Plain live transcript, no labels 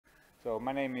So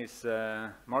my name is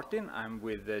Martin. I'm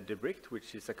with Debricht,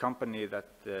 which is a company that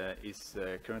is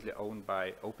currently owned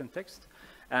by OpenText.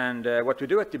 And what we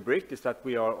do at Debricht is that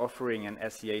we are offering an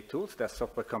SEA tool, that's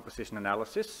software composition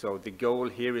analysis. So the goal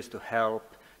here is to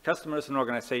help customers and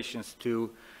organizations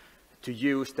to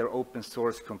use their open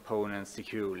source components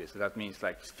securely. So that means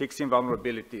like fixing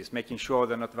vulnerabilities, making sure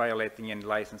they're not violating any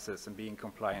licenses and being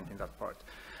compliant in that part.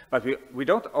 But we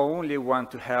don't only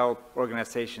want to help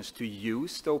organizations to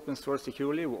use the open source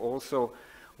securely, we also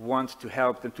want to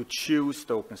help them to choose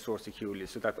the open source securely,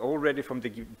 so that already from the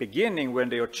beginning, when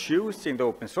they are choosing the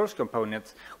open source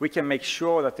components, we can make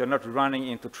sure that they're not running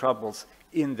into troubles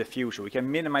in the future. We can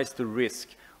minimize the risk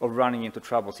of running into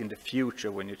troubles in the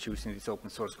future when you're choosing these open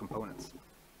source components.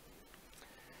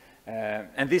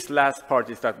 And this last part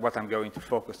is what I'm going to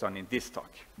focus on in this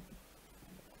talk.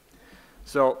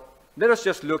 So let us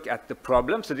just look at the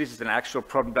problem. So this is an actual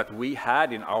problem that we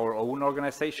had in our own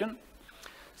organization.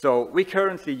 So we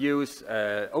currently use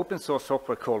open source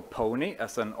software called Pony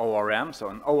as an ORM. So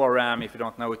an ORM, if you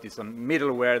don't know it, is a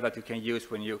middleware that you can use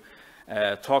when you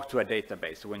talk to a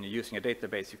database. So when you're using a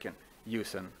database, you can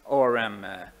use an ORM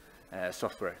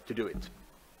software to do it.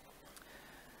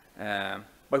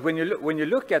 But when you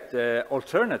look at the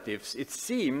alternatives, it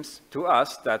seems to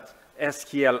us that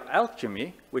SDLC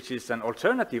Alchemy, which is an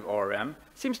alternative ORM,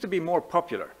 seems to be more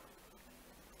popular.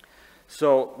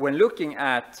 So when looking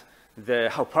at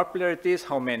how popular it is,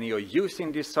 how many are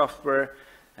using this software,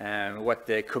 what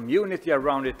the community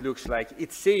around it looks like,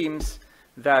 it seems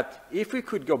that if we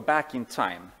could go back in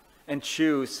time and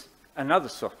choose another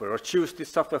software or choose this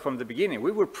software from the beginning,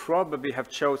 we would probably have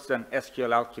chosen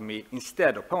SDLC Alchemy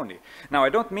instead of Pony. Now, I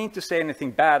don't mean to say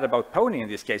anything bad about Pony in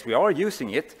this case. We are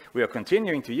using it, we are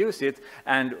continuing to use it,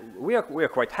 and we are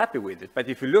quite happy with it. But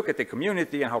if you look at the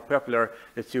community and how popular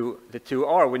the two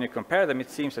are, when you compare them, it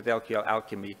seems that SDLC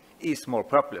Alchemy is more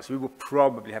popular. So we would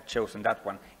probably have chosen that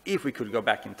one if we could go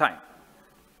back in time.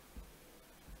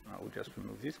 I will just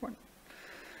remove this one.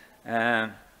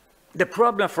 The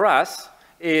problem for us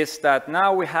is that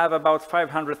now we have about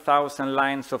 500,000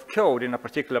 lines of code in a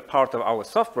particular part of our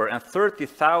software, and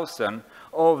 30,000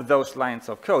 of those lines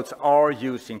of codes are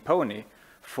using Pony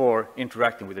for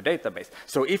interacting with the database.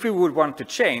 So if we would want to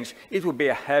change, it would be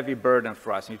a heavy burden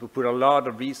for us, and it would put a lot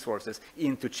of resources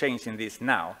into changing this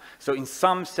now. So in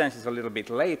some sense, it's a little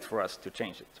bit late for us to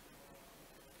change it.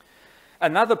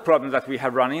 Another problem that we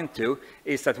have run into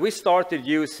is that we started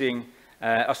using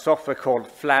a software called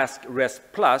Flask REST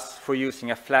Plus for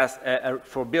using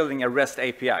for building a REST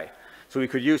API. So we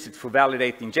could use it for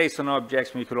validating JSON objects,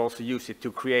 and we could also use it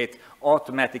to create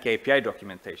automatic API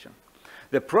documentation.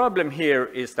 The problem here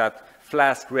is that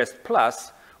Flask REST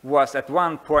Plus was at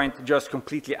one point just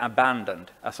completely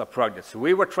abandoned as a project. So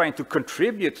we were trying to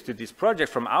contribute to this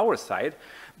project from our side,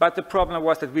 but the problem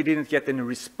was that we didn't get any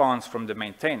response from the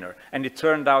maintainer. And it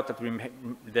turned out that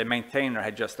the maintainer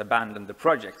had just abandoned the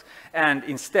project. And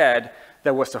instead,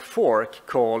 there was a fork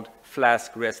called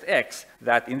Flask REST X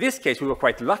that, in this case, we were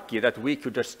quite lucky that we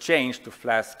could just change to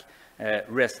Flask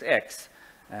REST X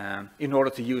in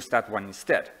order to use that one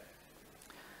instead.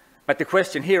 But the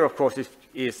question here, of course,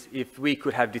 is if we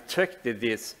could have detected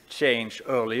this change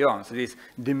early on, so this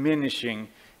diminishing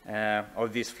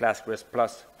of this Flask REST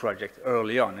Plus project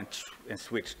early on and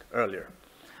switched earlier.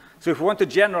 So if we want to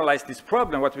generalize this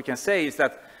problem, what we can say is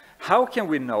that how can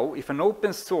we know if an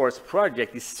open source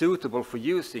project is suitable for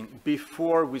using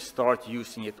before we start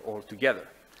using it altogether?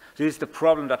 So this is the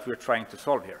problem that we're trying to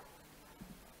solve here.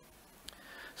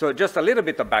 So just a little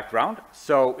bit of background.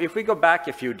 So if we go back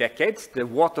a few decades, the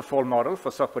waterfall model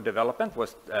for software development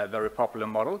was a very popular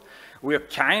model. We are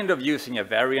kind of using a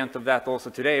variant of that also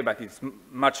today, but it's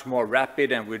much more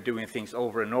rapid, and we're doing things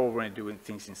over and over and doing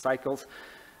things in cycles.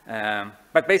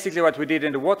 But basically what we did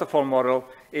in the waterfall model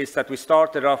is that we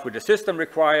started off with the system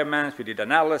requirements, we did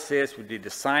analysis, we did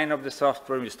design of the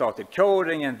software, we started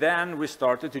coding, and then we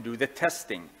started to do the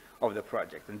testing of the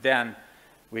project. And then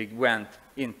we went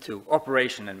into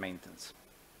operation and maintenance.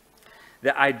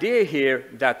 The idea here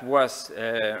that was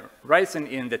rising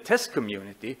in the test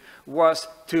community was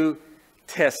to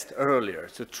test earlier,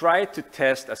 so try to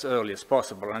test as early as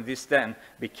possible, and this then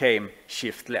became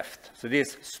shift left. So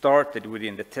this started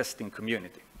within the testing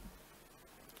community.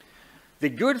 The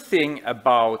good thing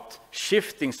about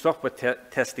shifting software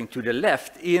testing to the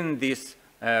left in this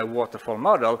waterfall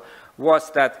model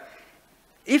was that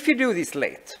if you do this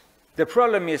late, the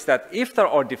problem is that if there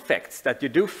are defects that you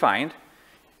do find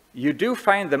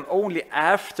them only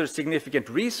after significant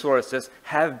resources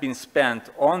have been spent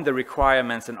on the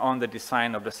requirements and on the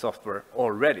design of the software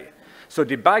already. So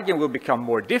debugging will become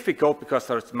more difficult because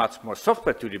there's much more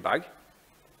software to debug.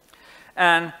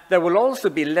 And there will also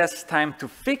be less time to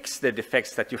fix the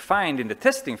defects that you find in the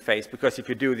testing phase, because if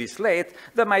you do this late,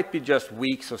 there might be just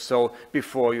weeks or so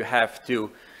before you have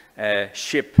to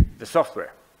ship the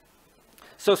software.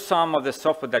 So some of the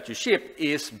software that you ship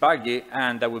is buggy,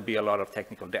 and there will be a lot of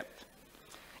technical debt.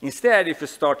 Instead, if you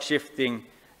start shifting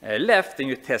left and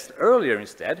you test earlier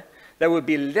instead, there will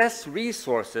be less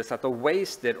resources that are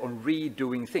wasted on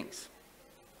redoing things.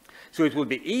 So it will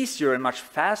be easier and much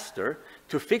faster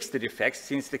to fix the defects,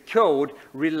 since the code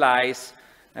relies,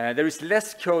 there is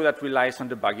less code that relies on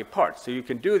the buggy parts. So you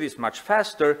can do this much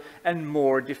faster and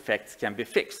more defects can be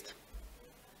fixed.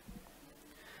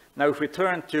 Now, if we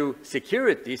turn to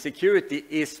security, security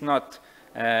is not,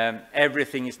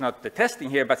 everything is not the testing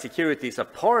here, but security is a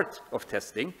part of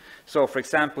testing. So for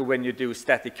example, when you do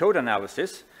static code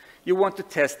analysis, you want to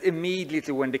test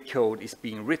immediately when the code is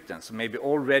being written. So maybe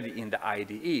already in the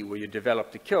IDE where you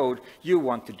develop the code, you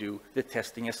want to do the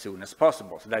testing as soon as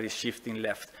possible. So that is shifting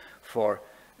left for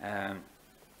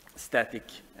static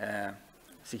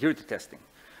security testing.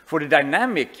 For the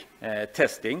dynamic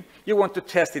testing, you want to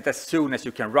test it as soon as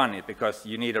you can run it, because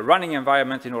you need a running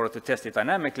environment in order to test it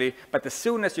dynamically. But as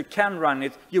soon as you can run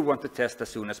it, you want to test as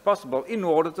soon as possible in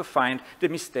order to find the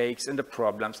mistakes and the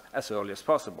problems as early as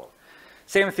possible.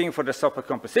 Same thing for the software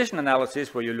composition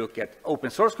analysis, where you look at open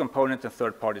source components and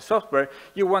third-party software.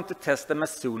 You want to test them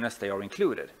as soon as they are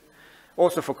included.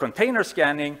 Also for container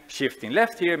scanning, shifting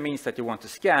left here means that you want to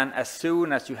scan as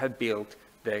soon as you have built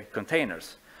the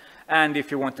containers. And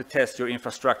if you want to test your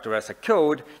infrastructure as a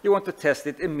code, you want to test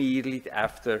it immediately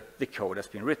after the code has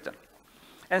been written.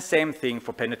 And same thing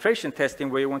for penetration testing,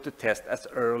 where you want to test as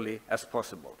early as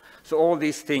possible. So all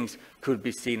these things could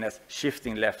be seen as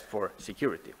shifting left for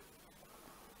security.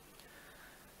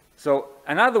 So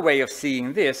another way of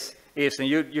seeing this is, and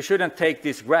you shouldn't take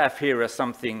this graph here as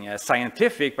something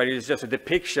scientific, but it is just a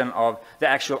depiction of the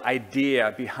actual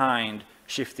idea behind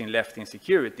shifting left in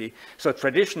security. So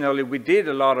traditionally, we did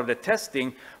a lot of the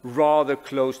testing rather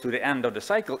close to the end of the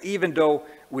cycle, even though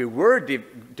we were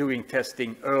doing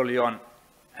testing early on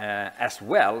as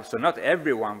well. So not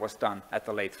everyone was done at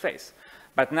the late phase.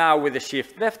 But now with the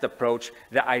shift left approach,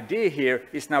 the idea here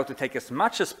is now to take as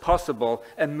much as possible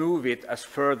and move it as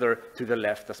further to the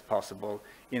left as possible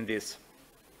in this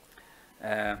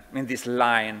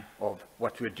line of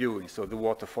what we're doing. So the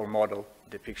waterfall model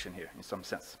depiction here in some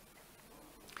sense.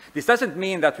 This doesn't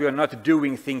mean that we are not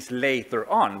doing things later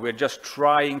on. We're just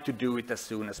trying to do it as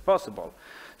soon as possible.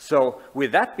 So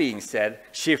with that being said,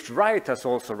 shift right has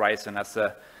also risen as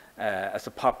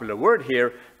a popular word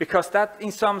here, because that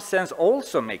in some sense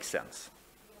also makes sense.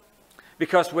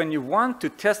 Because when you want to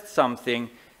test something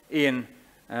in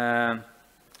an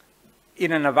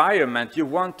environment, you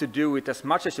want to do it as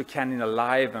much as you can in a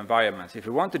live environment. If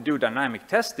you want to do dynamic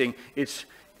testing, it's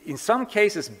in some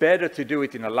cases better to do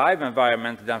it in a live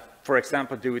environment than, for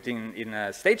example, do it in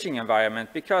a staging environment,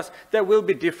 because there will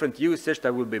be different usage,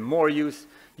 there will be more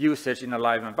usage in a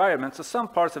live environment. So some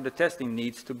parts of the testing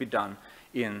needs to be done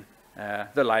in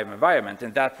the live environment,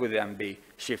 and that will then be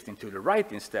shifting to the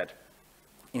right instead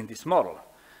in this model.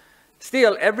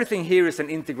 Still, everything here is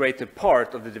an integrated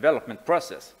part of the development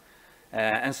process.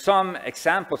 And some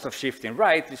examples of shifting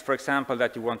right is, for example,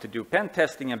 that you want to do pen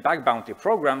testing and bug bounty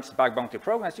programs. Bug bounty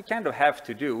programs you kind of have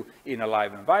to do in a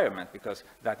live environment, because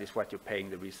that is what you're paying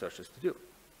the researchers to do.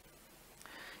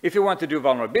 If you want to do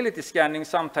vulnerability scanning,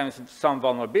 sometimes some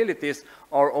vulnerabilities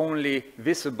are only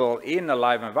visible in a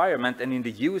live environment and in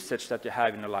the usage that you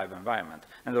have in a live environment.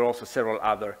 And there are also several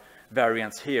other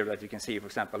variants here that you can see. For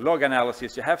example, log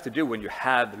analysis you have to do when you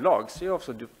have logs. You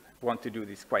also want to do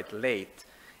this quite late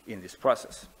in this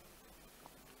process.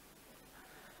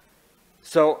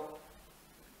 So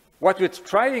what we're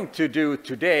trying to do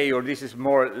today, or this is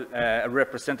more a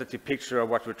representative picture of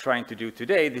what we're trying to do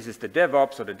today, this is the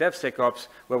DevOps or the DevSecOps,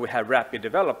 where we have rapid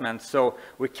development. So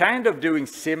we're kind of doing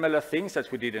similar things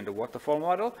as we did in the waterfall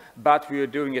model, but we are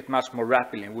doing it much more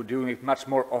rapidly, and we're doing it much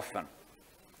more often,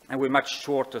 and with much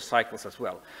shorter cycles as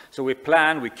well. So we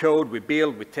plan, we code, we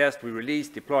build, we test, we release,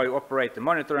 deploy, operate, and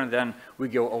monitor, and then we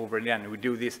go over again. We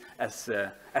do this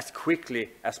as quickly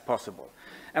as possible.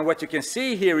 And what you can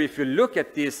see here, if you look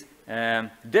at this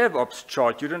DevOps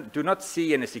chart, you do not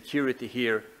see any security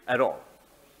here at all.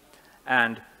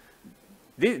 And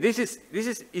this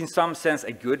is in some sense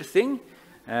a good thing.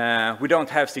 We don't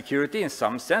have security in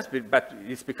some sense, but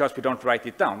it's because we don't write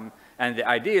it down. And the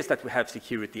idea is that we have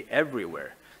security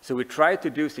everywhere. So we try to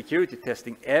do security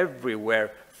testing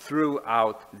everywhere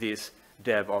throughout this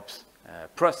DevOps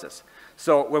process.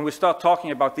 So when we start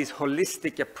talking about this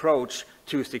holistic approach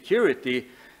to security,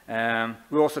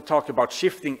 We also talk about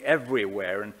shifting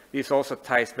everywhere, and this also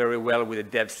ties very well with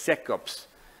the DevSecOps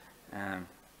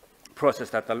process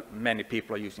that many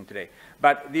people are using today.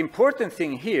 But the important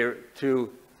thing here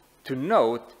to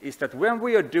note is that when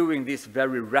we are doing this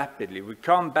very rapidly, we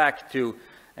come back to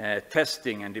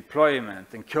testing and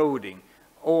deployment and coding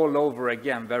all over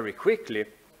again very quickly.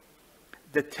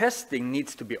 The testing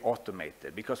needs to be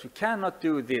automated because we cannot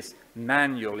do this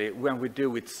manually when we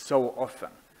do it so often.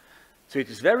 So it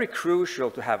is very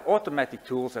crucial to have automatic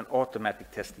tools and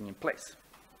automatic testing in place.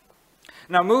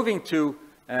 Now moving to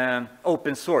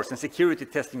open source and security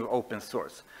testing of open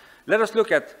source. Let us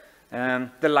look at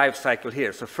the life cycle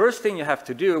here. So first thing you have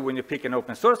to do when you pick an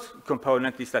open source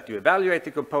component is that you evaluate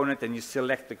the component and you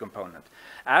select the component.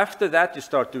 After that, you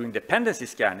start doing dependency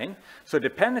scanning. So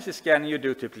dependency scanning you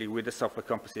do typically with the software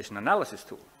composition analysis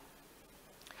tool.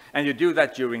 And you do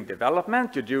that during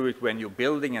development, you do it when you're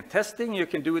building and testing, you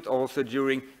can do it also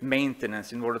during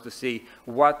maintenance in order to see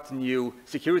what new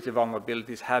security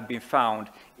vulnerabilities have been found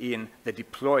in the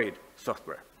deployed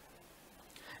software.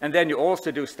 And then you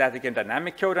also do static and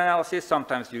dynamic code analysis.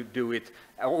 Sometimes you do it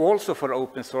also for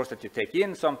open source that you take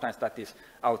in. Sometimes that is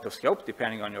out of scope,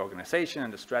 depending on your organization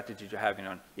and the strategy you have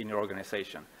in your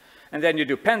organization. And then you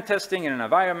do pen testing in an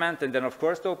environment. And then, of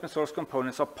course, the open source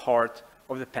components are part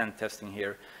of the pen testing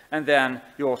here. And then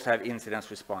you also have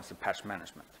incident response and patch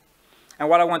management. And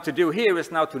what I want to do here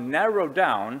is now to narrow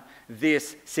down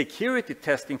this security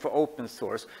testing for open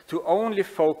source to only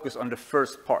focus on the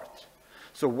first part.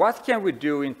 So what can we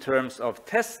do in terms of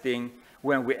testing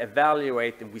when we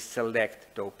evaluate and we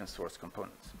select the open source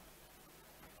components?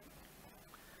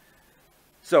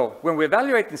 So when we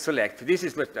evaluate and select, this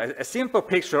is a simple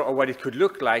picture of what it could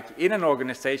look like in an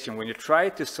organization when you try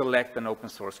to select an open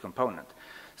source component.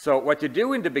 So what you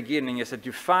do in the beginning is that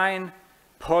you define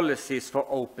policies for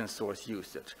open source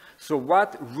usage. So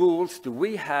what rules do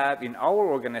we have in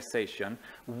our organization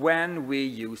when we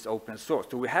use open source?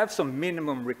 Do we have some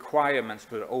minimum requirements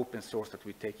for the open source that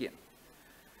we take in?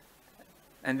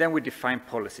 And then we define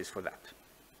policies for that.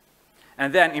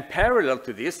 And then in parallel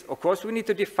to this, of course, we need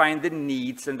to define the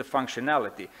needs and the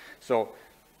functionality. So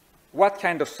what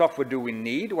kind of software do we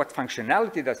need? What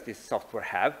functionality does this software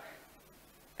have?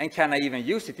 And can I even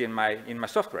use it in my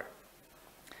software?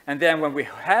 And then when we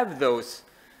have those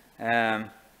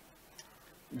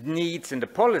needs and the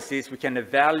policies, we can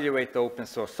evaluate the open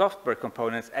source software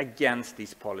components against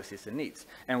these policies and needs.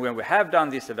 And when we have done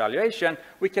this evaluation,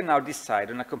 we can now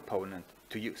decide on a component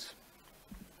to use.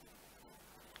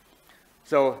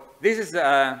 So this is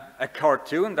a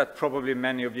cartoon that probably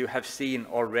many of you have seen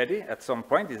already at some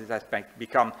point. This has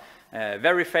become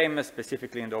very famous,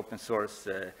 specifically in the open source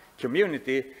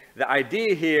community. The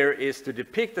idea here is to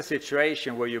depict a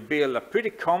situation where you build a pretty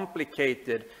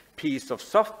complicated piece of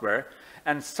software,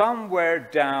 and somewhere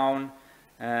down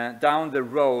the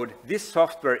road, this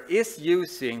software is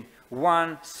using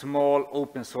one small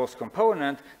open source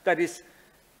component that is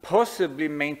possibly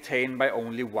maintained by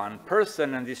only one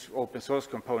person, and this open source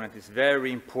component is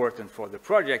very important for the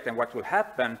project. And what will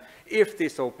happen if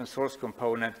this open source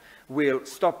component will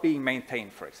stop being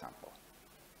maintained, for example?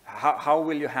 How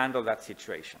will you handle that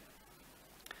situation?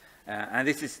 And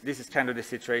this is kind of the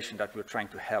situation that we're trying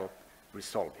to help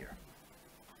resolve here.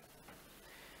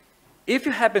 If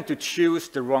you happen to choose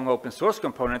the wrong open source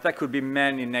component, there could be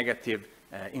many negative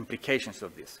implications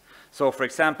of this. So, for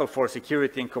example, for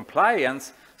security and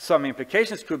compliance, some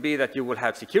implications could be that you will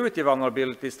have security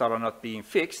vulnerabilities that are not being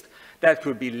fixed. That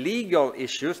could be legal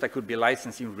issues, that could be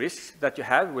licensing risks that you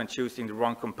have when choosing the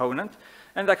wrong component.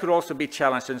 And that could also be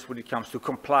challenges when it comes to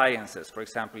compliances. For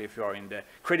example, if you are in the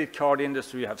credit card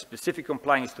industry, you have specific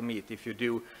compliance to meet. If you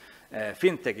do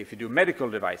fintech, if you do medical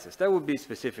devices, there will be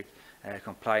specific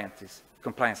compliances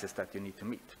that you need to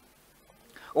meet.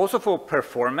 Also for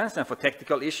performance and for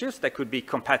technical issues, there could be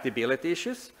compatibility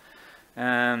issues.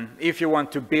 If you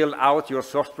want to build out your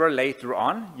software later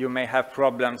on, you may have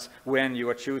problems when you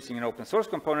are choosing an open source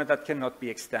component that cannot be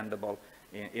extendable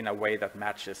in a way that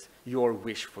matches your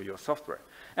wish for your software.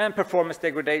 And performance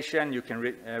degradation, you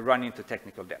can run into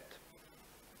technical debt.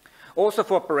 Also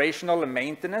for operational and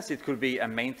maintenance, it could be a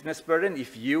maintenance burden.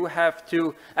 If you have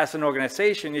to, as an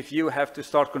organization, if you have to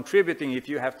start contributing, if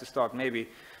you have to start maybe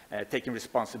taking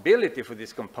responsibility for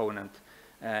this component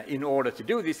in order to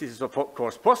do this, this is of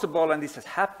course possible, and this has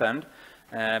happened,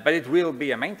 but it will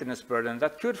be a maintenance burden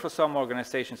that could for some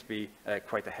organizations be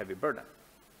quite a heavy burden.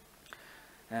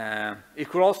 It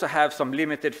could also have some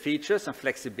limited features and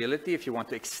flexibility if you want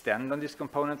to extend on this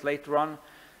component later on.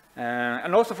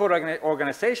 And also for an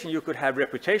organization, you could have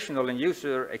reputational and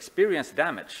user experience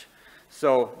damage.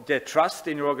 So the trust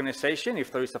in your organization,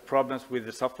 if there is a problems with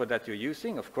the software that you're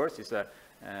using, of course, it's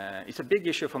a big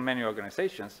issue for many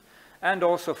organizations. And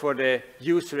also for the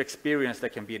user experience, there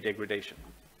can be a degradation.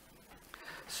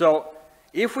 So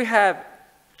if we have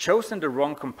chosen the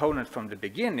wrong component from the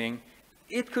beginning,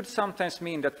 it could sometimes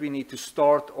mean that we need to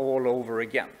start all over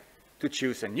again, to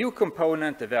choose a new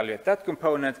component, evaluate that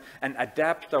component, and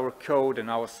adapt our code and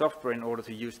our software in order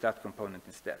to use that component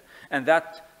instead. And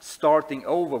that starting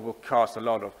over will cause a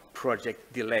lot of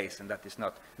project delays, and that is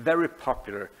not very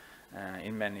popular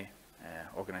in many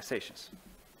organizations.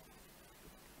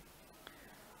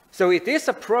 So it is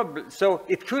a problem. So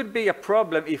it could be a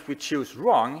problem if we choose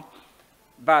wrong,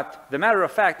 but the matter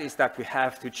of fact is that we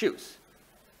have to choose.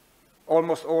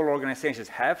 Almost all organizations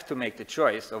have to make the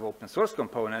choice of open source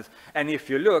components, and if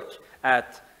you look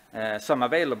at some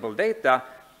available data,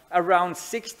 around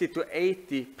 60 to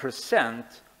 80%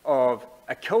 of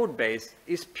a code base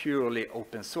is purely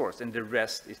open source, and the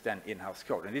rest is then in-house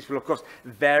code. And this will, of course,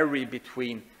 vary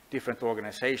between different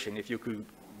organizations. If you could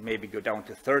maybe go down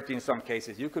to 30 in some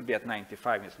cases, you could be at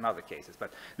 95 in some other cases.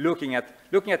 But looking at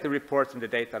the reports and the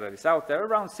data that is out there,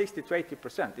 around 60 to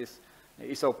 80%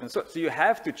 is open source. So you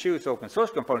have to choose open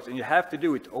source components, and you have to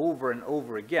do it over and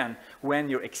over again when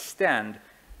you extend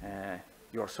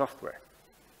your software.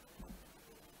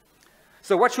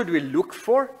 So what should we look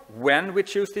for when we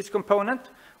choose this component?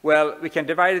 Well, we can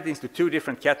divide it into two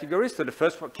different categories. So the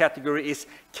first category is,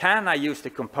 can I use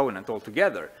the component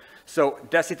altogether? So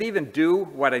does it even do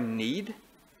what I need,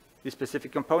 this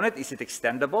specific component? Is it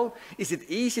extendable? Is it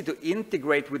easy to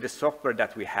integrate with the software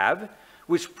that we have?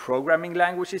 Which programming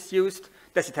language is used?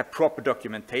 Does it have proper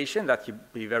documentation? That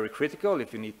could be very critical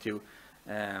if you need to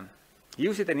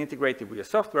use it and integrate it with your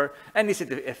software. And is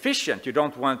it efficient? You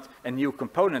don't want a new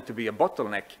component to be a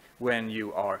bottleneck when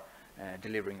you are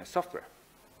delivering a software.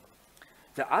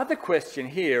 The other question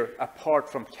here, apart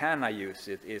from can I use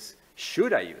it, is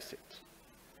should I use it?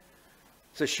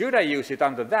 So should I use it?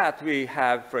 Under that, we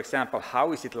have, for example,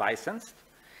 how is it licensed?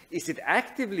 Is it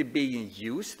actively being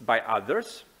used by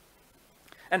others?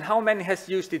 And how many has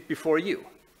used it before you?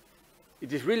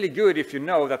 It is really good if you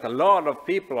know that a lot of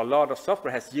people, a lot of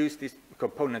software has used this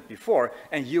component before,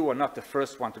 and you are not the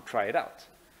first one to try it out.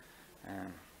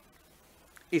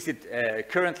 Is it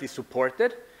currently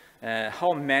supported?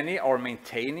 How many are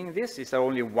maintaining this? Is there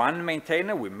only one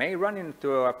maintainer? We may run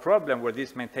into a problem where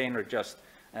this maintainer just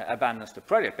abandons the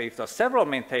project. But if there are several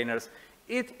maintainers,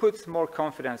 it puts more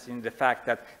confidence in the fact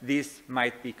that this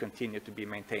might be continued to be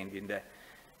maintained in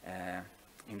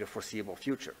the foreseeable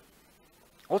future.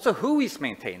 Also, who is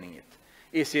maintaining it?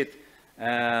 Is it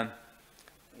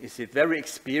very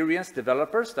experienced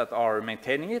developers that are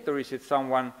maintaining it, or is it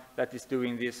someone that is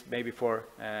doing this maybe for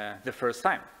the first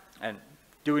time? And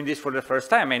doing this for the first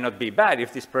time may not be bad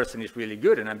if this person is really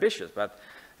good and ambitious, but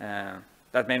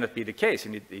that may not be the case,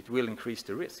 and it will increase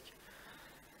the risk.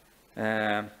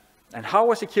 And how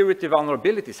are security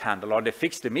vulnerabilities handled? Are they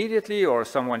fixed immediately, or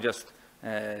someone just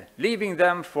leaving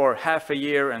them for half a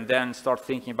year and then start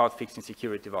thinking about fixing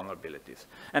security vulnerabilities?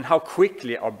 And how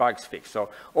quickly are bugs fixed? So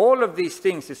all of these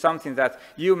things is something that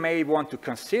you may want to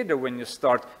consider when you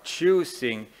start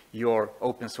choosing your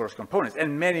open source components,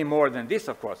 and many more than this,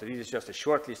 of course. This is just a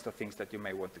short list of things that you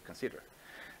may want to consider.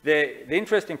 The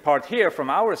interesting part here from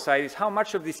our side is how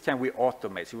much of this can we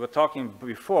automate. So we were talking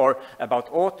before about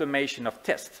automation of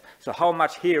tests. So how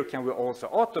much here can we also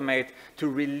automate to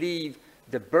relieve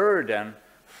the burden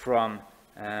from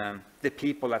the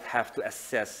people that have to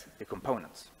assess the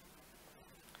components.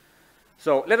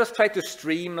 So let us try to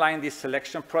streamline this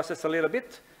selection process a little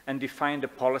bit and define the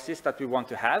policies that we want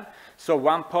to have. So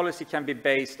one policy can be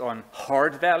based on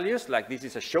hard values, like this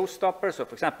is a showstopper. So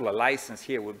for example, a license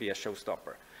here would be a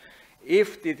showstopper.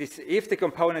 If the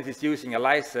component is using a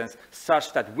license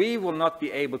such that we will not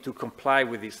be able to comply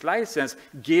with this license,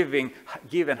 given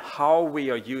how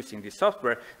we are using this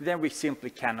software, then we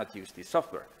simply cannot use this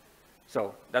software.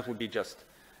 So that would be just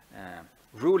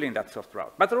ruling that software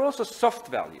out. But there are also soft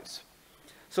values.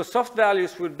 So soft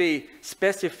values would be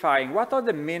specifying what are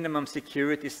the minimum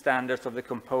security standards of the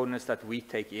components that we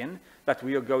take in, that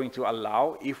we are going to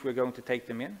allow if we're going to take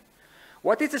them in.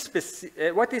 What is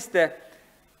the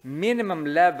minimum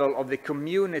level of the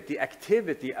community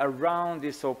activity around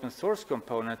this open source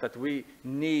component that we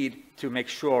need to make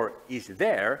sure is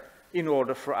there in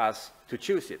order for us to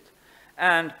choose it?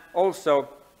 And also,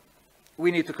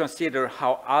 we need to consider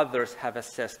how others have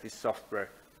assessed this software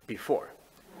before.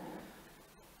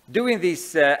 Doing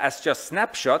these as just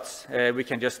snapshots, we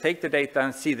can just take the data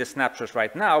and see the snapshots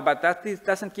right now, but that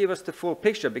doesn't give us the full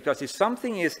picture, because if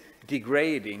something is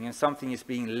degrading and something is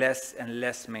being less and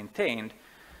less maintained,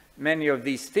 many of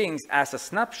these things as a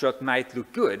snapshot might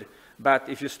look good, but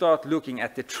if you start looking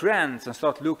at the trends and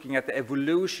start looking at the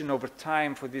evolution over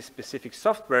time for this specific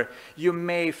software, you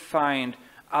may find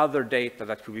other data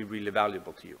that could be really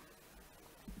valuable to you.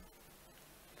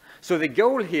 So the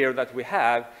goal here that we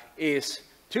have is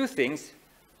two things.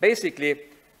 Basically,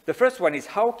 the first one is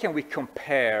how can we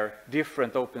compare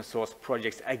different open source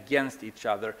projects against each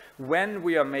other when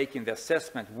we are making the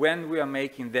assessment, when we are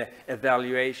making the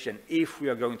evaluation, if we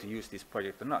are going to use this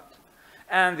project or not.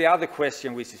 And the other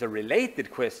question, which is a related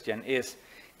question, is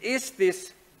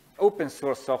this open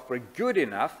source software good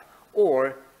enough,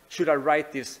 or should I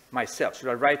write this myself? Should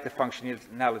I write the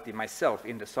functionality myself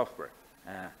in the software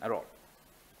at all?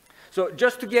 So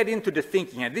just to get into the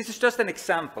thinking, and this is just an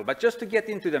example, but just to get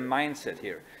into the mindset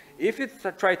here, if you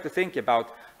try to think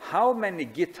about how many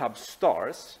GitHub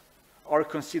stars are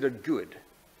considered good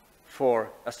for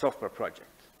a software project.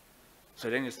 So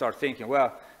then you start thinking,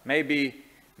 well, maybe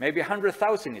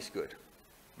 100,000 is good.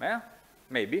 Yeah,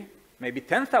 maybe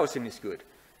 10,000 is good.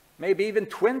 Maybe even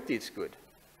 20 is good.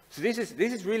 So this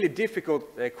is really difficult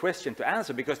question to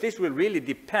answer, because this will really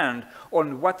depend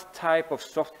on what type of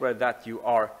software that you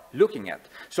are looking at.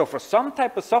 So for some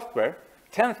type of software,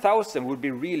 10,000 would be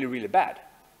really, really bad.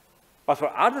 But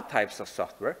for other types of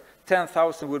software,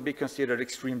 10,000 would be considered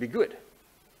extremely good.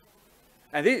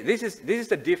 And this is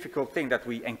the difficult thing that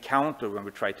we encounter when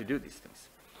we try to do these things.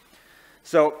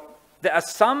 So the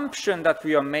assumption that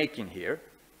we are making here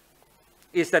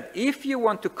is that if you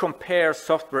want to compare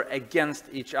software against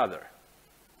each other,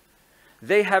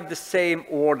 they have the same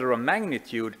order of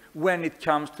magnitude when it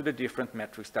comes to the different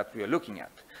metrics that we are looking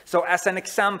at. So as an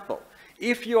example,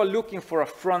 if you are looking for a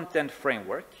front-end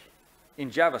framework in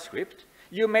JavaScript,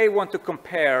 you may want to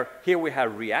compare, here we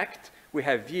have React, we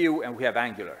have Vue, and we have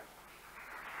Angular.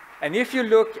 And if you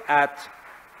look at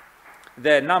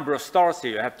the number of stars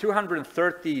here, you have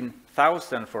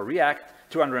 213,000 for React,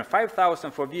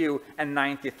 205,000 for Vue, and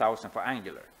 90,000 for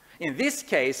Angular. In this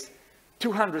case,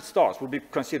 200 stars would be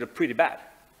considered pretty bad.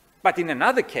 But in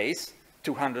another case,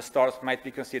 200 stars might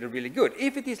be considered really good,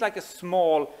 if it is like a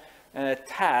small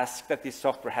task that this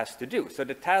software has to do. So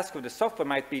the task of the software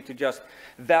might be to just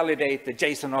validate the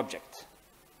JSON object,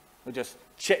 or just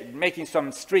making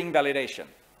some string validation.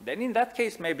 Then in that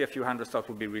case, maybe a few hundred stars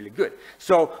would be really good.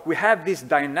 So we have these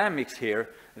dynamics here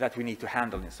that we need to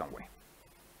handle in some way.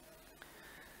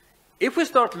 If we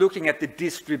start looking at the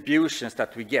distributions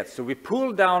that we get, so we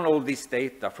pull down all this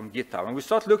data from GitHub and we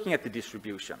start looking at the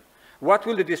distribution, what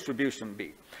will the distribution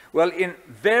be? Well, in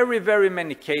very, very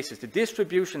many cases, the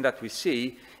distribution that we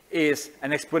see is an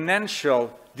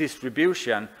exponential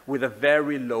distribution with a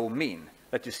very low mean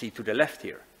that you see to the left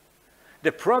here.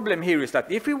 The problem here is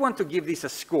that if we want to give this a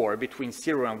score between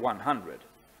 0 and 100,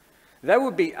 there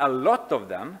would be a lot of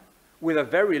them with a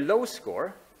very low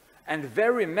score and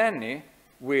very many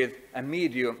with a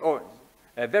medium, or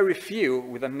very few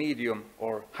with a medium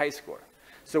or high score.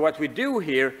 So what we do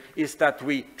here is that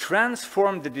we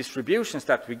transform the distributions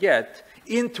that we get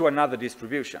into another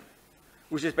distribution,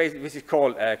 which is basically, this is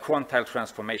called quantile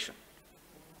transformation.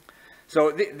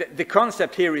 So the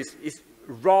concept here is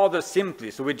rather simply,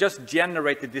 so we just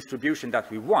generate the distribution that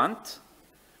we want,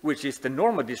 which is the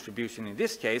normal distribution in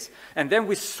this case, and then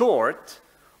we sort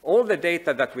all the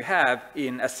data that we have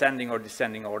in ascending or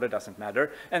descending order, doesn't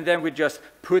matter, and then we just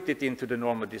put it into the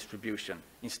normal distribution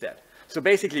instead. So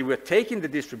basically, we're taking the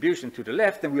distribution to the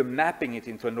left and we're mapping it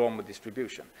into a normal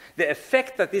distribution. The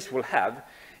effect that this will have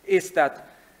is that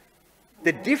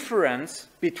the difference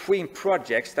between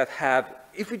projects that have,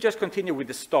 if we just continue with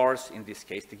the stars, in this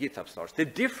case, the GitHub stars, the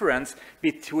difference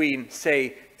between,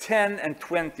 say, 10 and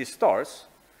 20 stars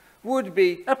would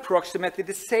be approximately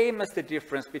the same as the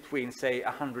difference between, say,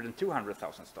 100 and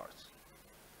 200,000 stars,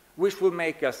 which will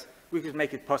make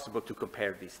it possible to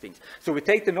compare these things. So we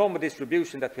take the normal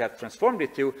distribution that we have transformed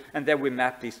it to, and then we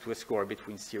map this to a score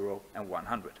between 0 and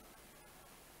 100.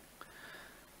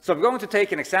 So I'm going to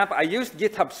take an example. I used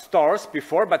GitHub stars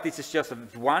before, but this is just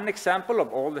one example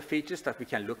of all the features that we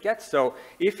can look at. So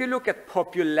if you look at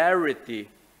popularity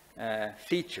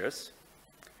features,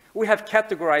 we have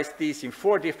categorized these in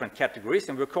 4 different categories,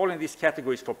 and we're calling these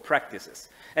categories for practices.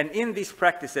 And in these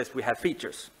practices, we have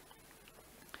features.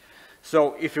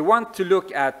 So if you want to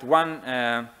look at one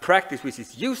practice, which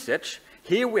is usage,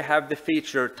 here we have the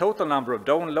feature total number of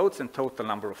downloads and total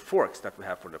number of forks that we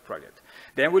have for the project.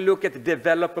 Then we look at the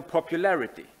developer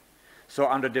popularity. So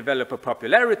under developer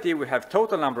popularity, we have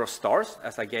total number of stars,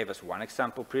 as I gave us one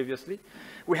example previously.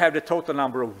 We have the total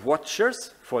number of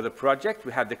watchers for the project.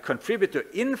 We have the contributor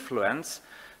influence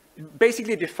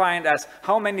basically defined as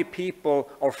how many people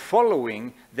are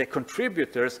following the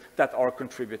contributors that are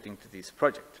contributing to this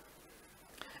project.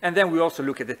 And then we also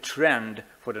look at the trend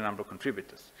for the number of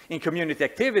contributors. In community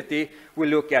activity, we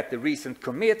look at the recent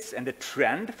commits and the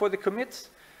trend for the commits.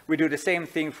 We do the same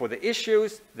thing for the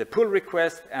issues, the pull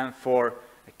request, and for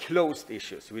closed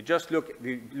issues. We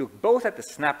look both at the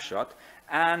snapshot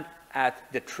and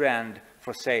at the trend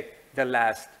for, say, the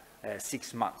last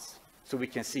 6 months. So we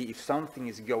can see if something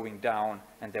is going down,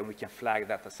 and then we can flag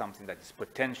that as something that is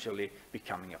potentially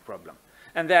becoming a problem.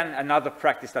 And then another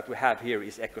practice that we have here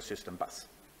is ecosystem bus.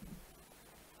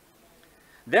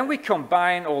 Then we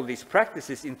combine all these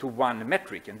practices into one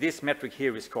metric, and this metric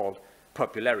here is called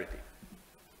popularity.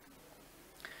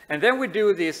 And then we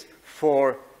do this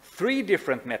for 3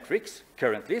 different metrics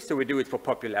currently. So we do it for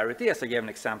popularity, as I gave an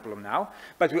example of now.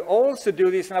 But we also do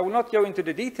this, and I will not go into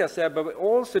the details there, but we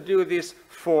also do this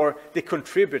for the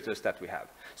contributors that we have.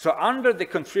 So under the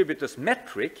contributors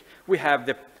metric, we have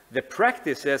the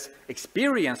practices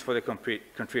experience for the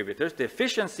contributors, the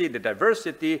efficiency, the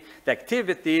diversity, the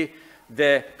activity,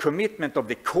 the commitment of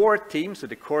the core team. So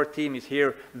the core team is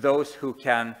here those who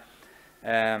can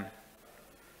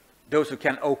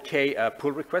okay a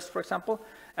pull request, for example.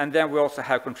 And then we also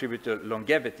have contributor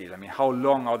longevity. I mean, how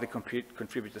long are the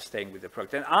contributors staying with the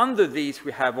project? And under these,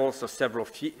 we have also several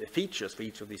features for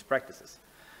each of these practices.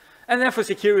 And then for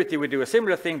security, we do a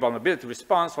similar thing: vulnerability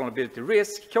response, vulnerability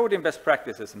risk, coding best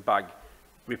practices, and bug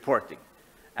reporting.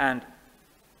 And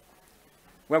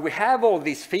when we have all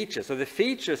these features, so the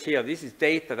features here, this is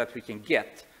data that we can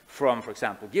get from, for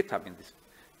example, GitHub in this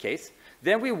case,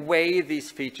 then we weigh these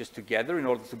features together in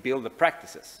order to build the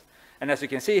practices. And as you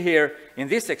can see here, in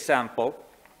this example,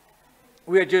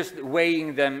 we are just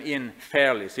weighing them in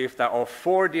fairly. So if there are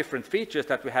 4 different features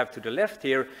that we have to the left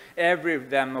here, every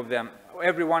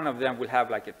one of them will have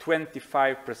like a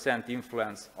 25%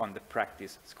 influence on the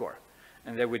practice score.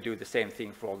 And then we do the same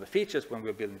thing for all the features when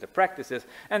we're building the practices,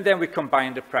 and then we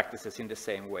combine the practices in the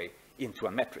same way into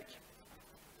a metric.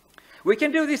 We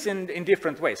can do this in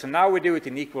different ways. So now we do it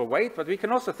in equal weight, but we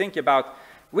can also think about,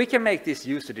 we can make this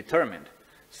user determined.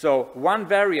 So one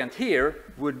variant here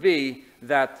would be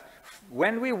that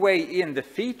when we weigh in the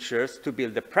features to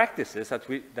build the practices that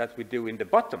we do in the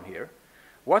bottom here,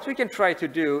 what we can try to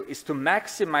do is to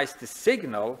maximize the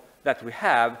signal that we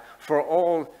have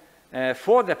for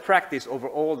the practice over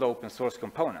all the open source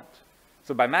components.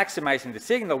 So by maximizing the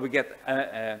signal, we get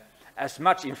as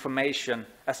much information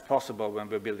as possible when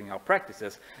we're building our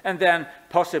practices. And then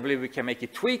possibly we can make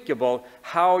it tweakable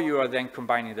how you are then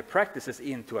combining the practices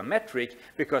into a metric,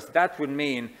 because that would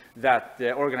mean that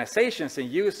the organizations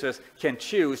and users can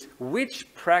choose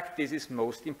which practice is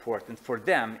most important for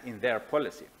them in their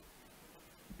policy.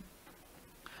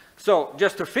 So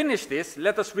just to finish this,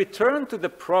 let us return to the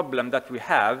problem that we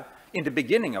have in the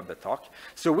beginning of the talk.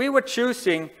 So we were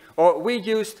choosing, or we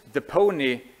used the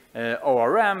Pony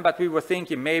ORM, but we were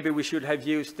thinking maybe we should have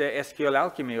used the SQL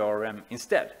Alchemy ORM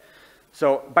instead.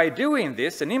 So by doing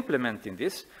this and implementing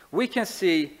this, we can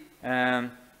see the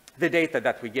data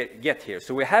that we get here.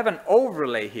 So we have an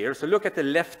overlay here. So look at the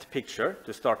left picture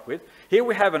to start with. Here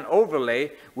we have an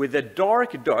overlay with the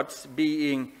dark dots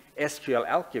being SQL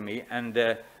Alchemy and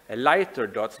the lighter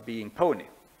dots being Pony.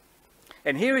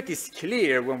 And here it is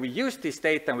clear when we use this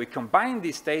data and we combine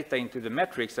this data into the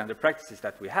metrics and the practices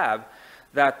that we have,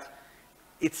 that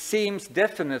it seems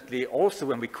definitely also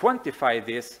when we quantify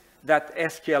this that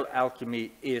SQL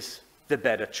Alchemy is the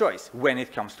better choice when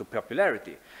it comes to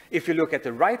popularity. If you look at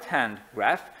the right-hand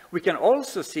graph, we can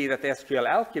also see that SQL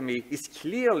Alchemy is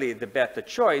clearly the better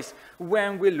choice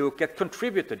when we look at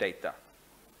contributor data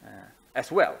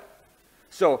as well.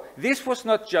 So this was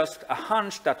not just a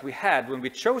hunch that we had when we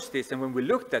chose this and when we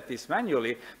looked at this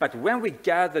manually, but when we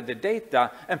gathered the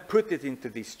data and put it into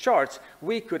these charts,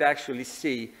 we could actually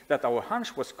see that our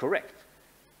hunch was correct.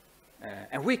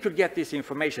 And we could get this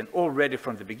information already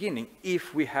from the beginning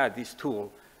if we had this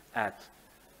tool that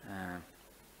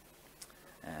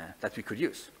we could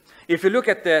use. If you look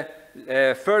at the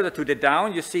further to the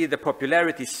down, you see the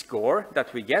popularity score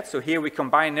that we get. So here we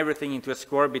combine everything into a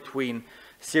score between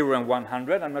 0 and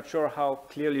 100. I'm not sure how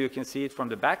clearly you can see it from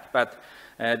the back, but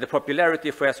the popularity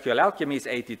for SQL Alchemy is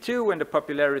 82 and the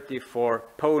popularity for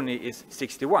Pony is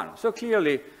 61. So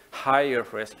clearly higher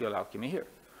for SQL Alchemy here.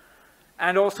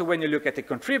 And also when you look at the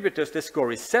contributors, the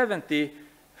score is 70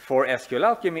 for SQL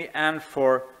Alchemy, and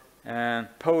for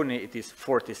Pony it is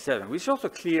 47, which is also a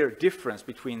clear difference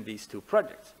between these two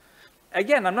projects.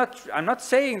 Again, I'm not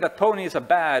saying that Pony is a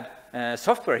bad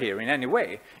software here in any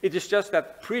way. It is just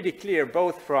that pretty clear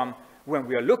both from when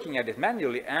we are looking at it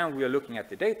manually and we are looking at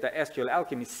the data, SQL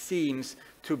Alchemy seems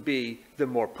to be the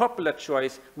more popular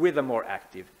choice with a more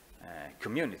active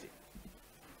community.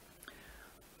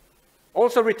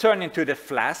 Also returning to the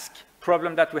Flask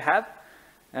problem that we have,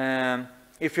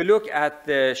 if you look at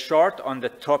the chart on the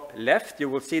top left, you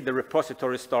will see the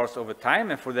repository stars over time.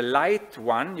 And for the light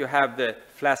one, you have the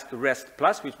Flask REST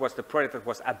Plus, which was the project that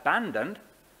was abandoned.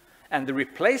 And the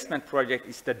replacement project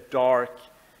is the dark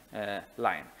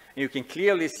line. And you can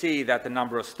clearly see that the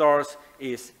number of stars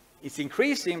is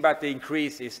increasing, but the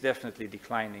increase is definitely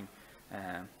declining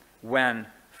when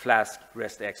Flask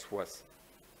RESTX was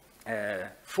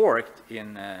forked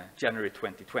in January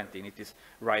 2020, and it is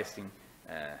rising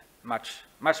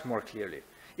much more clearly.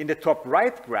 In the top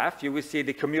right graph, you will see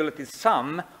the cumulative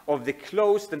sum of the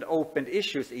closed and opened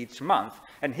issues each month.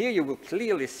 And here you will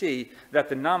clearly see that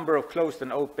the number of closed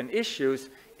and open issues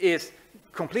is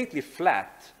completely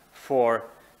flat for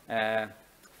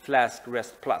Flask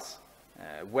REST Plus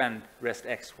when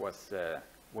RESTX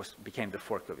became the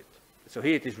fork of it. So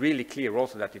here it is really clear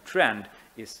also that the trend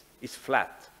is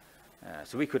flat.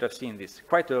 So we could have seen this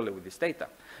quite early with this data.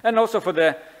 And also for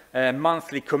the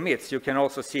monthly commits, you can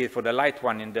also see it for the light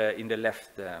one in the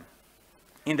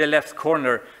left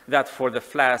corner, that for the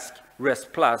Flask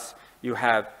REST Plus, you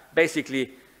have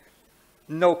basically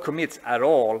no commits at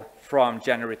all from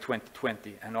January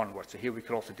 2020 and onwards. So here we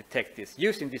can also detect this,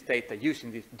 using this data,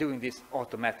 doing this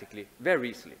automatically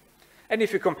very easily. And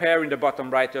if you compare in the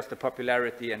bottom right just the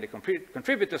popularity and the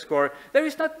contributor score,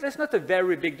 there's not a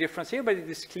very big difference here, but it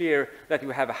is clear that you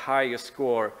have a higher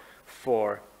score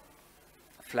for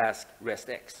Flask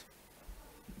RESTX.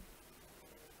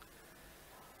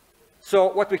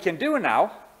 So what we can do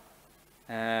now,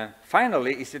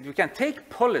 finally, is that we can take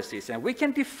policies and we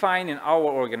can define in our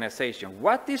organization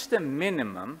what is the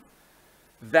minimum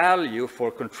value for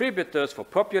contributors, for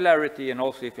popularity, and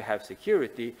also if you have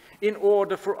security, in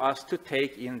order for us to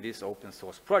take in this open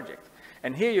source project.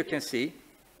 And here you can see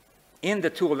in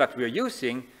the tool that we're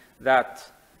using that,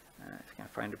 if you can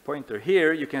find the pointer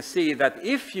here, you can see that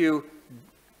if you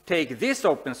take this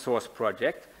open source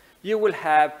project, you will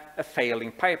have a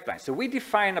failing pipeline. So we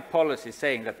define a policy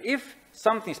saying that if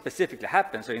something specifically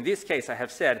happens, so in this case I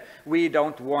have said we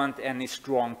don't want any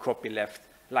strong copyleft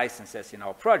licenses in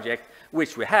our project,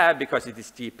 which we have because it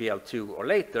is GPL2 or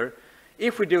later.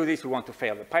 If we do this, we want to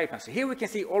fail the pipeline. So here we can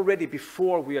see already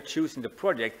before we are choosing the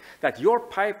project that your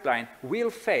pipeline will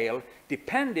fail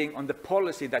depending on the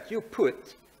policy that you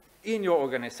put in your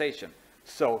organization.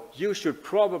 So you should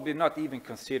probably not even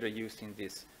consider using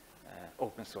this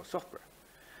open source software.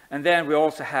 And then we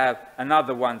also have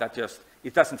another one that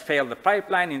it doesn't fail the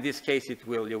pipeline. In this case, you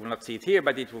will not see it here,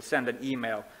 but it will send an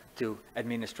email to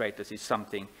administrators if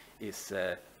something is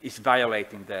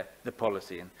violating the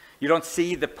policy. And you don't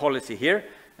see the policy here,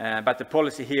 but the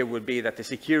policy here would be that the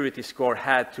security score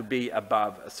had to be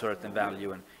above a certain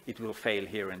value, and it will fail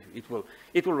here, and it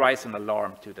will raise an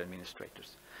alarm to the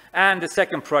administrators. And the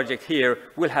second project here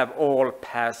will have all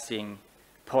passing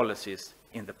policies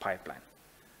in the pipeline.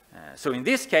 So in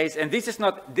this case, and this is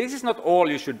not all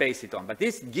you should base it on, but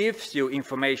this gives you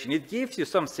information. It gives you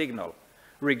some signal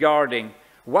regarding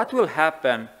what will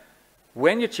happen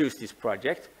when you choose this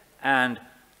project and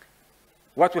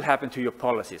what will happen to your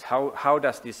policies. How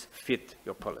does this fit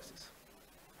your policies?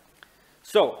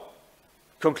 So,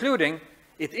 concluding,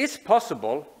 it is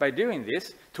possible by doing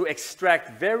this to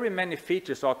extract very many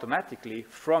features automatically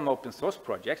from open source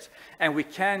projects, and we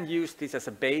can use this as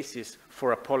a basis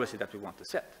for a policy that we want to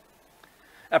set.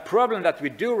 A problem that we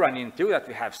do run into, that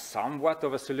we have somewhat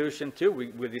of a solution to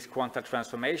with this quanta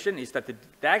transformation, is that the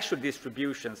actual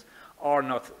distributions are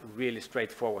not really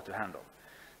straightforward to handle.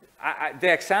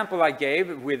 The example I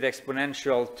gave with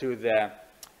exponential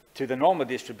to the normal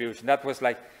distribution, that was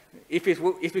like, if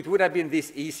it would have been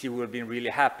this easy, we would have been really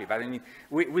happy. But I mean,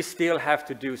 we still have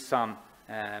to do some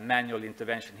manual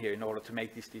intervention here in order to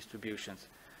make these distributions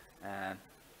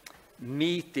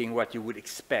meeting what you would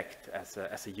expect as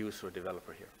a user or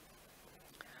developer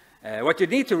here. What you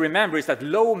need to remember is that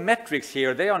low metrics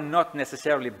here, they are not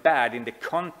necessarily bad in the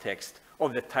context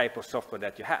of the type of software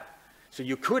that you have. So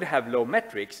you could have low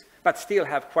metrics, but still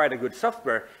have quite a good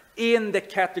software in the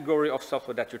category of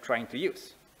software that you're trying to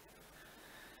use.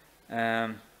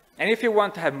 And if you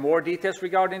want to have more details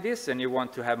regarding this, and you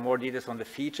want to have more details on the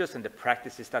features and the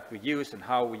practices that we use and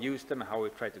how we use them and how we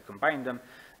try to combine them,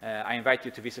 I invite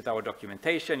you to visit our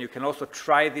documentation. You can also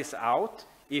try this out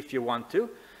if you want to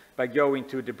by going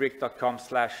to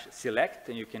thebrick.com/select,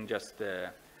 and you can just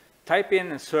type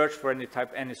in and search for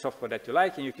any software that you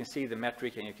like, and you can see the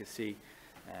metric and you can see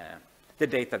the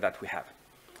data that we have.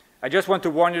 I just want to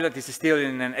warn you that this is still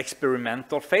in an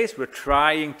experimental phase. We're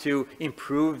trying to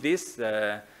improve this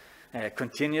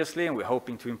continuously, and we're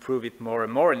hoping to improve it more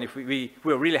and more. And if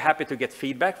we're really happy to get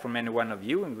feedback from any one of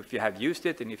you, and if you have used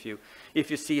it, and if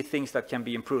you see things that can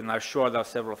be improved, and I'm sure there are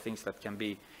several things that can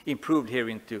be improved here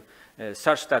into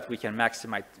such that we can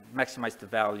maximize the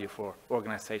value for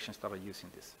organizations that are using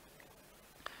this.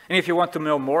 And if you want to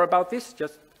know more about this,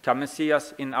 just come and see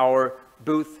us in our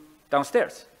booth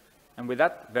downstairs. And with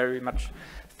that, very much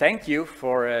thank you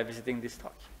for visiting this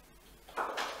talk.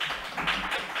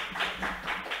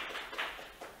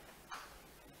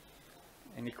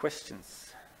 Any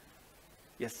questions?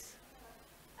 Yes?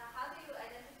 How do you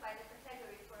identify the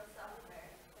category for a software?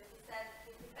 Because you said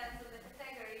it depends on the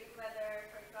category,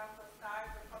 whether, for example, stars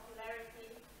or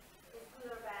popularity is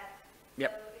good or bad.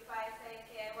 Yep. So if I say,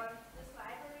 okay, I want this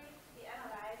library to be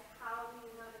analyzed, how do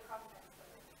you know the context of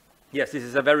it? Yes, this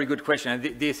is a very good question. And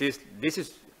this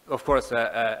is, of course,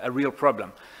 a real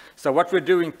problem. So what we're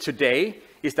doing today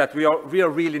is that we are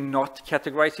really not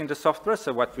categorizing the software.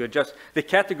 So what we're the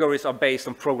categories are based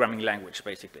on programming language,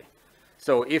 basically.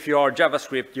 So if you are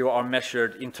JavaScript, you are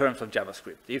measured in terms of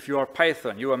JavaScript. If you are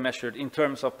Python, you are measured in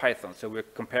terms of Python. So we're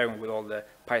comparing with all the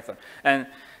Python. And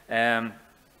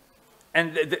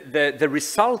the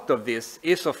result of this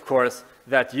is, of course,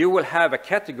 that you will have a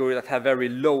category that have very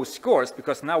low scores,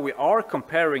 because now we are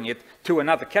comparing it to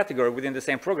another category within the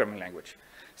same programming language.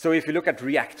 So if you look at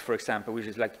React, for example, which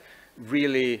is like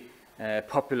really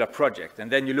popular project,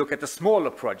 and then you look at a smaller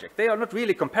project, they are not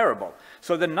really comparable.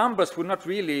 So the numbers would not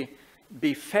really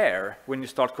be fair when you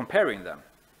start comparing them.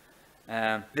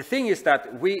 The thing is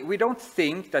that we don't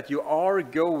think that you are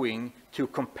going to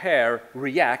compare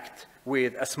React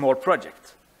with a small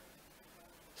project.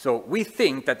 So we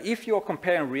think that if you're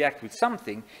comparing React with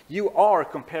something, you are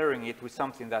comparing it with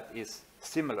something that is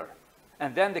similar.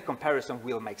 And then the comparison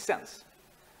will make sense.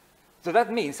 So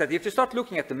that means that if you start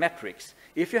looking at the metrics,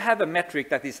 if you have a metric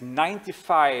that is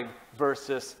 95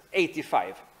 versus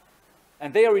 85,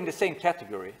 and they are in the same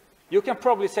category, you can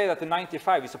probably say that the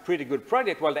 95 is a pretty good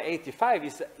project, while the 85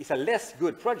 is a less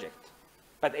good project.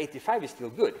 But 85 is still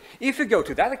good. If you go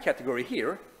to the other category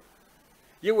here,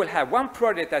 you will have one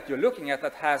project that you're looking at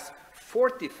that has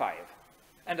 45,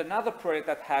 and another project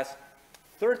that has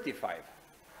 35.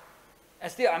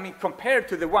 And still, I mean, compared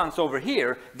to the ones over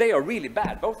here, they are really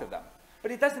bad, both of them.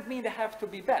 But it doesn't mean they have to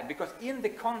be bad, because in the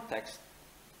context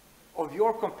of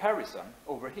your comparison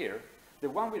over here, the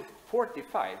one with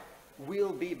 45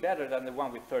 will be better than the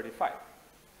one with 35.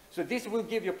 So this will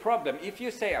give you a problem. If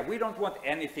you say, we don't want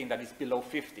anything that is below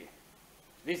 50,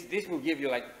 this will give you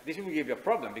a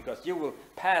problem, because you will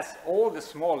pass all the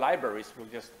small libraries will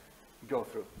just go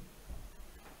through.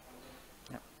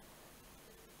 Yeah.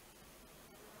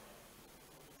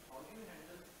 How do you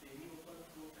handle semi-open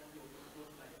source and the open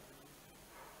source license?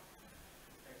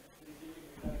 Like receiving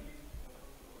data is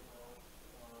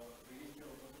released the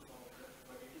open source software,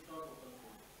 but it is not open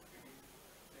source. It is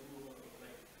semi-open source.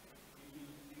 Like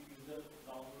if user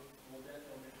downloads more than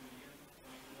 100 million,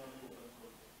 it will not be open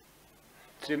source.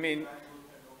 So you mean?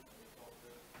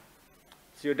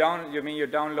 So you mean you're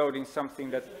downloading something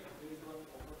that? There is one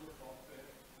open source software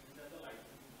which has a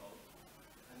licensing house,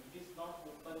 and it is not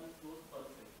open source per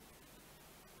se.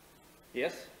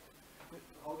 Yes.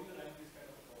 How do you rank this kind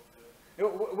of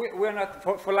software? We're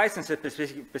not, for licenses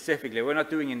specifically, we're not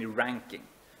doing any ranking.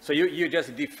 So you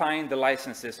just define the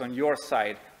licenses on your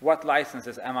side. What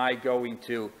licenses am I going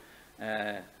to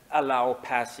allow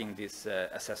passing this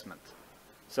assessment?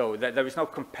 So there is no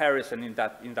comparison in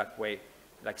that way,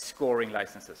 like scoring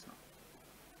licenses. No.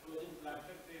 So in Black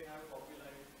Hat they have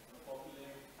popular,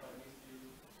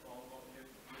 permissive, strong popular,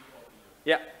 weak popular.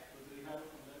 Yeah. So do you have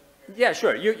similar? Yeah,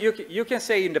 sure. You can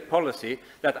say in the policy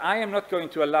that I am not going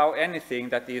to allow anything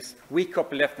that is weak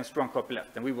copy left and strong copy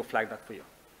left, and we will flag that for you.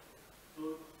 So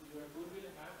your tool will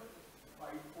have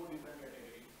 4 different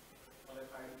categories or 5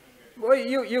 different categories? Well,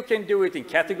 you can do it in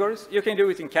categories. You can do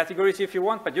it in categories if you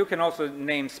want, but you can also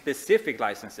name specific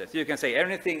licenses. You can say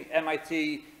anything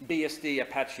MIT, BSD,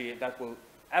 Apache, that will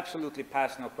absolutely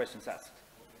pass, no questions asked.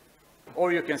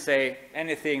 Or you can say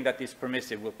anything that is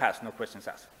permissive will pass, no questions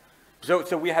asked.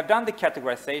 So we have done the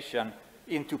categorization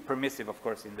into permissive, of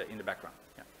course, in the background.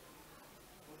 Yeah.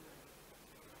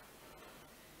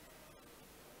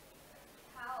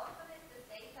 How often is the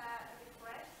data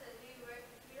refreshed? So do you work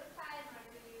real time, or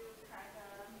do you kind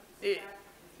of?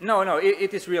 No,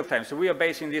 it is real time. So we are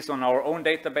basing this on our own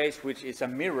database, which is a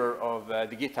mirror of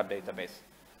the GitHub database.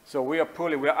 So we are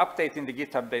updating the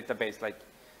GitHub database, like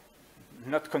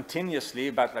not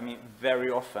continuously, but I mean very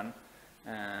often.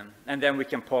 And then we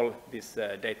can pull this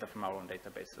data from our own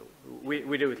database. So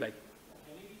we do it like.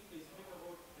 Any specific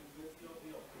about frequency of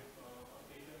the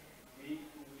operation, week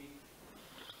to week?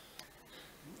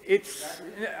 It's,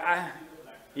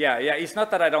 yeah, it's not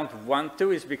that I don't want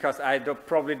to, it's because I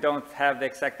probably don't have the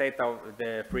exact data of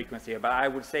the frequency, but I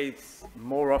would say it's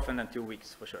more often than 2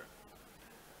 weeks for sure.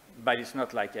 But it's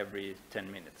not like every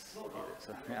 10 minutes either,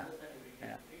 so yeah.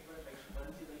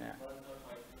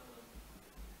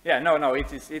 Yeah, no,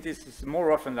 it is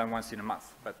more often than once in a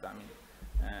month, but I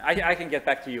mean, I can get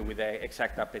back to you with the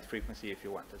exact update frequency if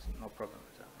you want, there's no problem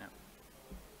with that, yeah.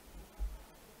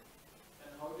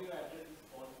 And how do you address this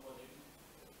false positive?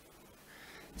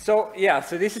 So, yeah,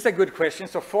 so this is a good question.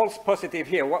 So false positive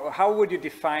here, how would you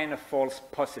define a false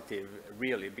positive,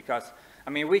 really? Because,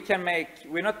 I mean,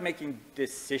 we're not making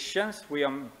decisions, we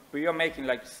are making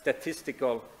like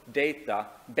statistical data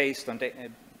based on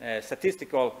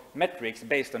statistical metrics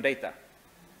based on data.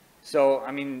 So,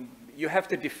 I mean, you have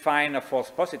to define a false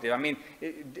positive. I mean,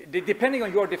 depending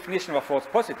on your definition of a false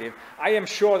positive, I am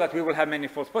sure that we will have many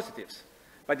false positives.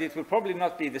 But it will probably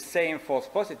not be the same false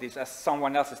positives as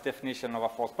someone else's definition of a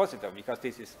false positive, because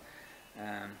this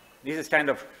is kind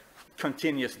of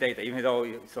continuous data, even though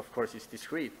it's, of course, it's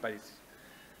discrete, but it's.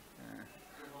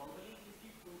 So normally we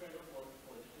see two kinds of false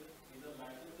positives, either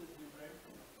license is different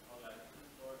or license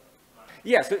is not.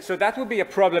 Yeah, so that would be a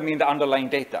problem in the underlying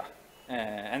data.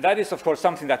 And that is, of course,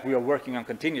 something that we are working on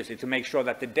continuously to make sure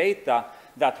that the data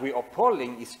that we are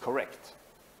polling is correct.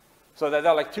 So there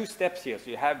are like two steps here. So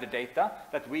you have the data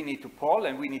that we need to poll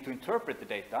and we need to interpret the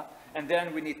data, and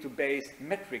then we need to base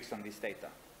metrics on this data.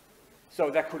 So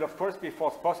there could, of course, be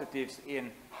false positives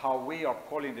in how we are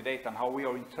polling the data and how we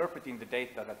are interpreting the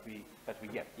data that we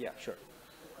get. Yeah, sure.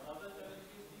 Another challenge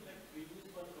is the like reduce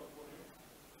one component.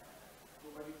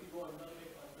 So but if you go under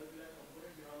that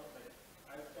component, you have like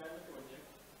I scan the project.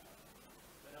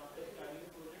 Then after scanning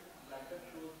the project, black box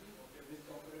shows me okay this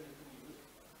component is to be used.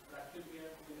 Practically we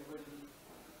have to never use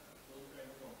those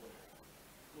kind of components.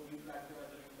 So we black them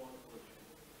as a false positive.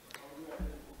 How do you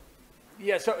address this?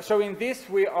 Yeah, so in this,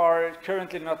 we are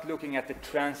currently not looking at the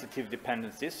transitive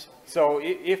dependencies. So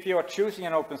if you are choosing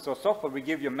an open source software, we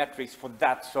give you metrics for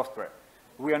that software.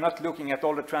 We are not looking at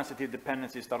all the transitive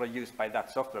dependencies that are used by that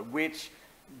software, which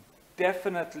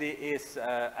definitely is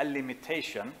a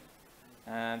limitation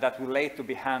that will later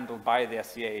be handled by the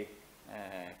SCA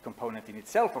component in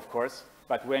itself, of course.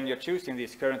 But when you're choosing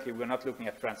this, currently we're not looking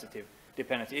at transitive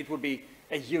dependency. It would be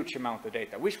a huge amount of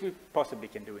data, which we possibly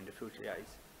can do in the future, yeah.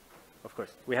 Of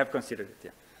course, we have considered it,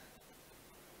 yeah.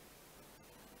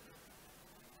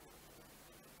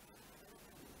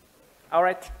 All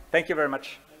right, thank you very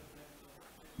much.